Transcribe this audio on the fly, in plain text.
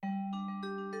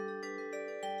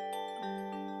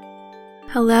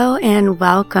Hello and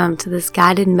welcome to this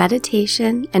guided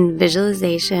meditation and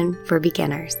visualization for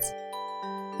beginners.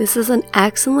 This is an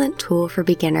excellent tool for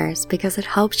beginners because it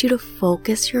helps you to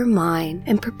focus your mind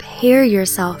and prepare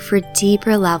yourself for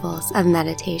deeper levels of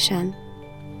meditation.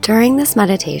 During this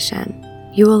meditation,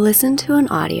 you will listen to an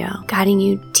audio guiding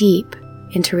you deep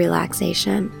into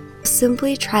relaxation.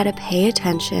 Simply try to pay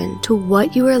attention to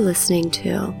what you are listening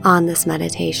to on this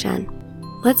meditation.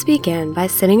 Let's begin by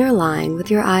sitting or lying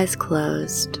with your eyes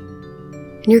closed.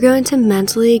 And you're going to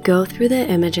mentally go through the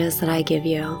images that I give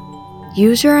you.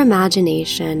 Use your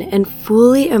imagination and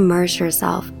fully immerse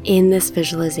yourself in this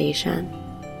visualization.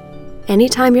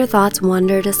 Anytime your thoughts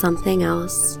wander to something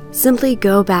else, simply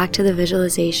go back to the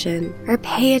visualization or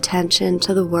pay attention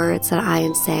to the words that I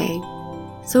am saying.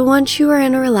 So once you are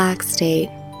in a relaxed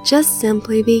state, just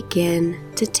simply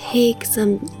begin to take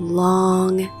some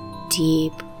long,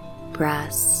 deep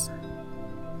breaths.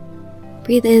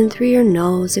 Breathe in through your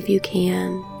nose if you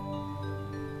can.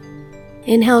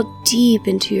 Inhale deep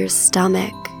into your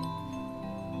stomach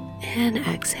and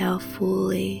exhale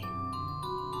fully.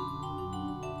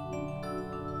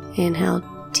 Inhale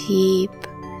deep,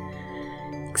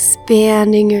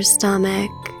 expanding your stomach,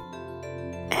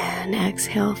 and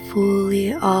exhale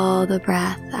fully all the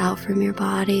breath out from your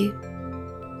body.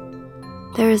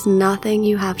 There is nothing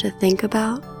you have to think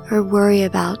about or worry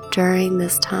about during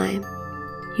this time.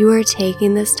 You are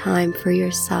taking this time for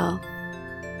yourself.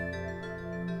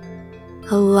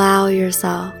 Allow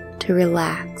yourself to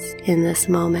relax in this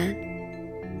moment.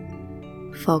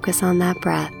 Focus on that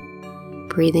breath,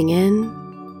 breathing in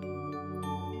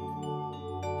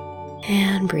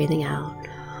and breathing out.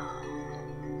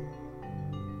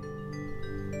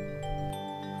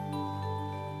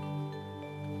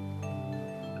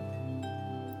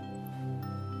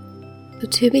 So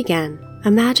to begin,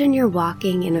 imagine you're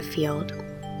walking in a field.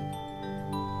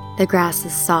 The grass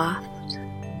is soft,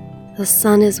 the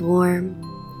sun is warm,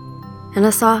 and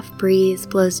a soft breeze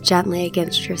blows gently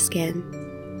against your skin.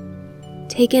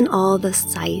 Take in all the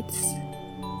sights,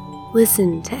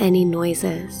 listen to any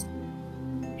noises,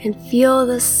 and feel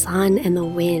the sun and the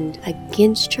wind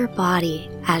against your body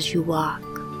as you walk.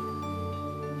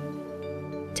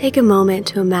 Take a moment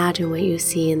to imagine what you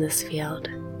see in this field.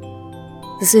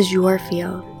 This is your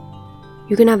field.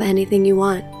 You can have anything you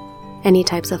want, any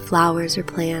types of flowers or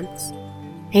plants,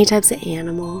 any types of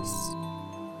animals,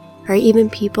 or even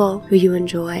people who you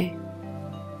enjoy.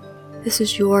 This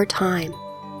is your time.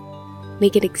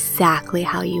 Make it exactly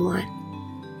how you want.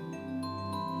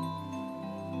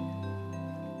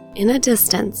 In a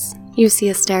distance, you see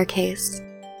a staircase.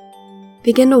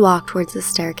 Begin to walk towards the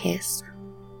staircase.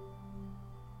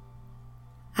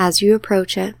 As you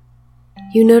approach it,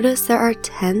 you notice there are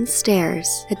 10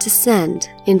 stairs that descend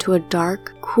into a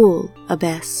dark, cool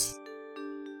abyss.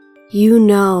 You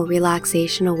know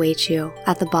relaxation awaits you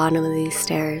at the bottom of these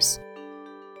stairs.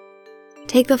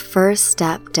 Take the first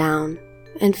step down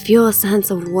and feel a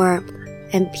sense of warmth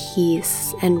and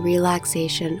peace and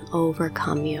relaxation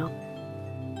overcome you.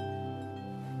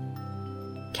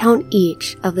 Count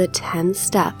each of the 10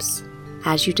 steps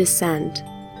as you descend,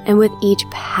 and with each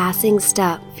passing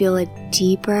step, feel a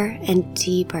deeper and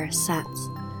deeper sense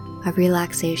of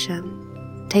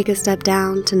relaxation. Take a step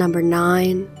down to number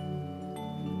 9,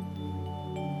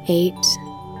 8,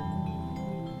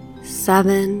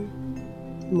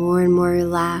 7, more and more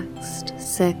relaxed,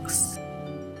 6,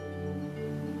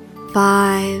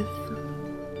 5,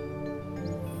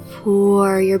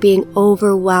 4, you're being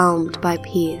overwhelmed by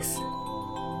peace,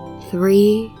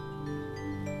 3,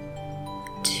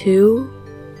 2,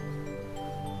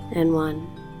 and 1.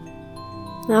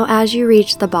 Now as you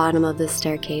reach the bottom of the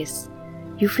staircase,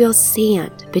 you feel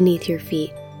sand beneath your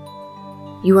feet.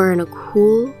 You are in a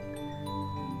cool,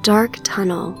 dark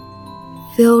tunnel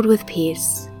filled with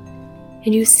peace,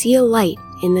 and you see a light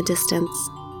in the distance.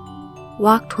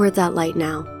 Walk towards that light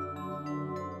now.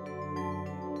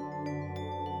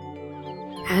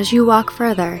 As you walk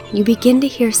further, you begin to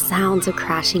hear sounds of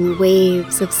crashing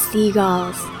waves, of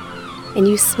seagulls, and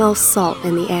you smell salt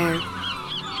in the air.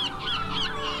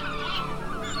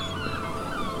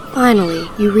 Finally,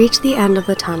 you reach the end of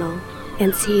the tunnel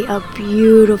and see a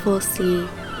beautiful sea.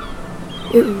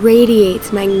 It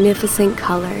radiates magnificent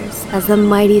colors as the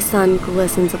mighty sun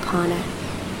glistens upon it.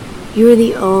 You are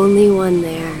the only one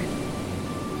there.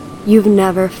 You've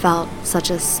never felt such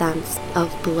a sense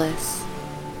of bliss.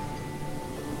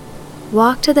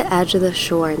 Walk to the edge of the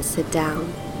shore and sit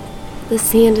down. The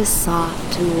sand is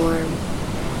soft and warm.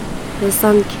 The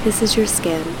sun kisses your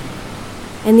skin,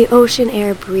 and the ocean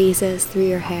air breezes through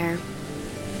your hair.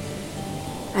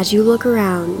 As you look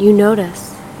around, you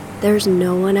notice there's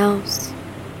no one else.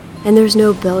 and there's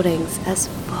no buildings as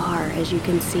far as you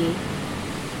can see.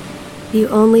 The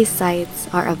only sights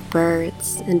are of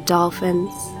birds and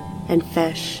dolphins and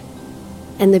fish,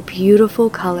 and the beautiful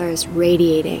colors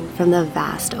radiating from the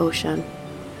vast ocean.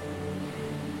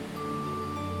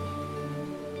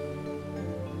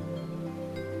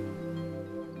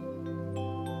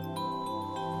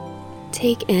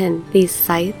 Take in these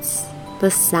sights, the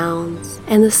sounds,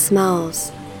 and the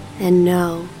smells, and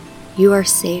know you are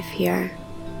safe here.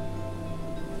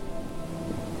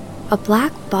 A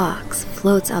black box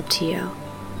floats up to you,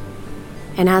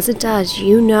 and as it does,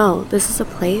 you know this is a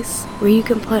place where you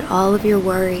can put all of your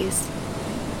worries.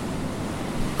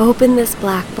 Open this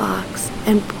black box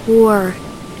and pour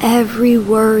every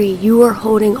worry you are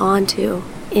holding on to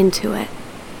into it.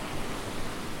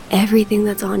 Everything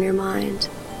that's on your mind.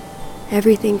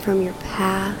 Everything from your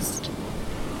past,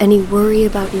 any worry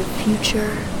about your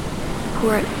future,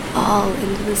 pour it all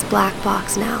into this black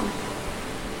box now.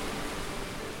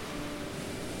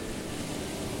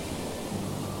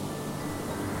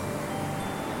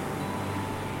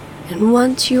 And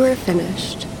once you are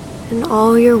finished, and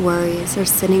all your worries are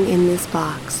sitting in this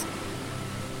box,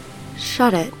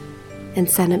 shut it and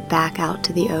send it back out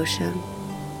to the ocean.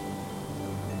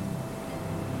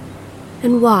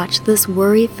 And watch this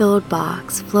worry-filled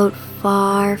box float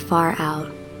far, far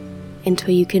out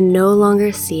until you can no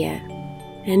longer see it,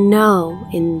 and know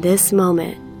in this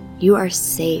moment you are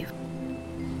safe,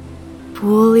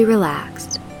 fully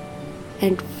relaxed,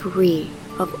 and free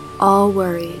of all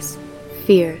worries,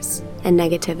 fears, and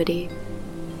negativity.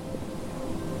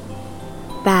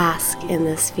 Bask in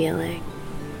this feeling.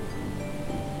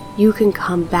 You can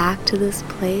come back to this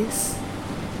place,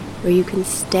 or you can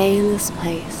stay in this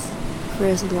place for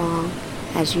as long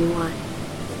as you want.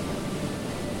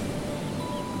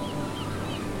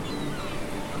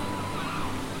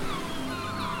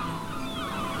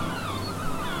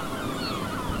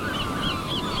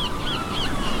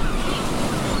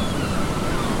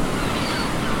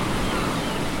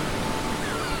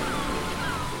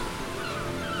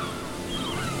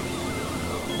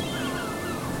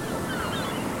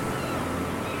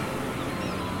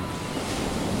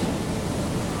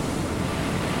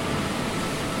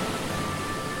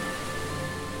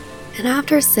 And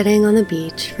after sitting on the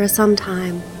beach for some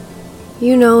time,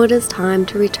 you know it is time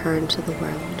to return to the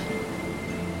world.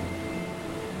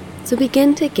 So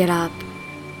begin to get up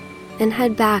and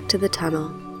head back to the tunnel.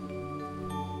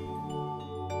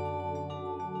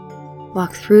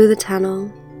 Walk through the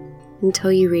tunnel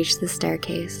until you reach the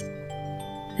staircase,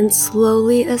 and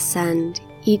slowly ascend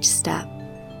each step.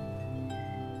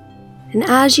 And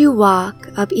as you walk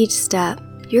up each step,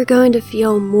 you're going to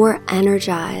feel more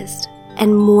energized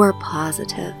and more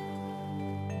positive.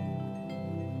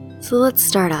 So let's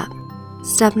start up.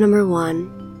 Step number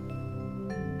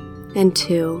 1 and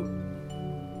 2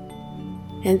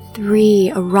 and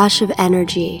 3, a rush of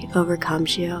energy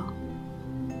overcomes you.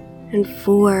 And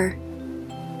 4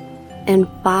 and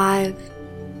 5,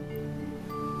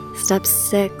 step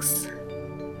 6,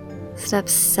 step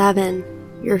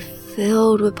 7, you're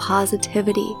filled with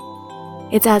positivity.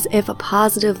 It's as if a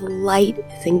positive light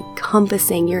is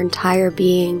encompassing your entire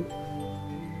being.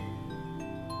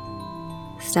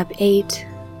 Step 8,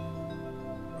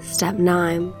 step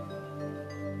 9.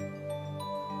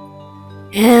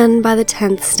 And by the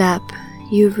 10th step,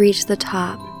 you've reached the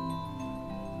top.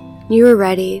 You are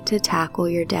ready to tackle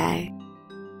your day.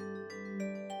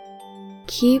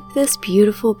 Keep this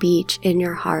beautiful beach in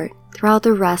your heart throughout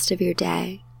the rest of your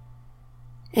day.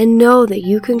 And know that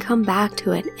you can come back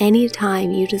to it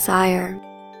anytime you desire.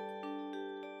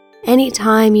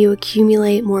 Anytime you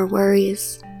accumulate more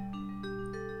worries,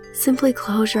 simply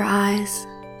close your eyes,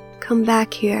 come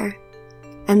back here,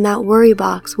 and that worry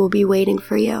box will be waiting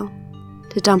for you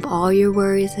to dump all your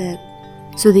worries in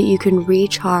so that you can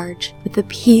recharge with the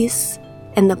peace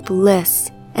and the bliss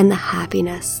and the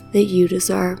happiness that you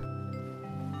deserve.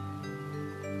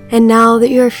 And now that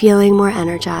you're feeling more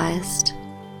energized,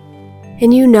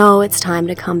 and you know it's time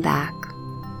to come back,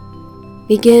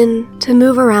 begin to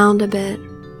move around a bit.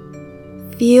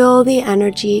 Feel the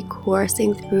energy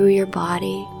coursing through your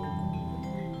body.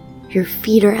 Your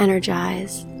feet are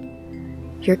energized.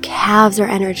 Your calves are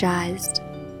energized.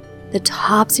 The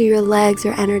tops of your legs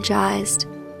are energized.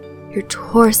 Your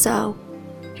torso,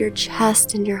 your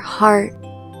chest and your heart,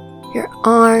 your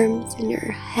arms and your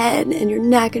head and your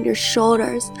neck and your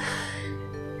shoulders.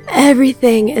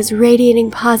 Everything is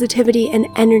radiating positivity and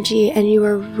energy, and you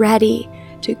are ready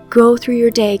to go through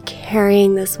your day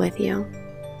carrying this with you.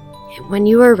 And when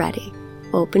you are ready,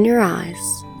 open your eyes,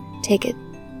 take a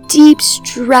deep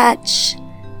stretch,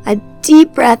 a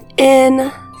deep breath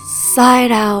in, sigh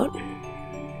it out,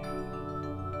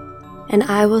 and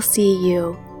I will see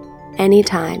you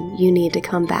anytime you need to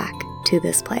come back to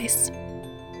this place.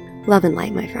 Love and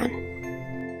light, my friend.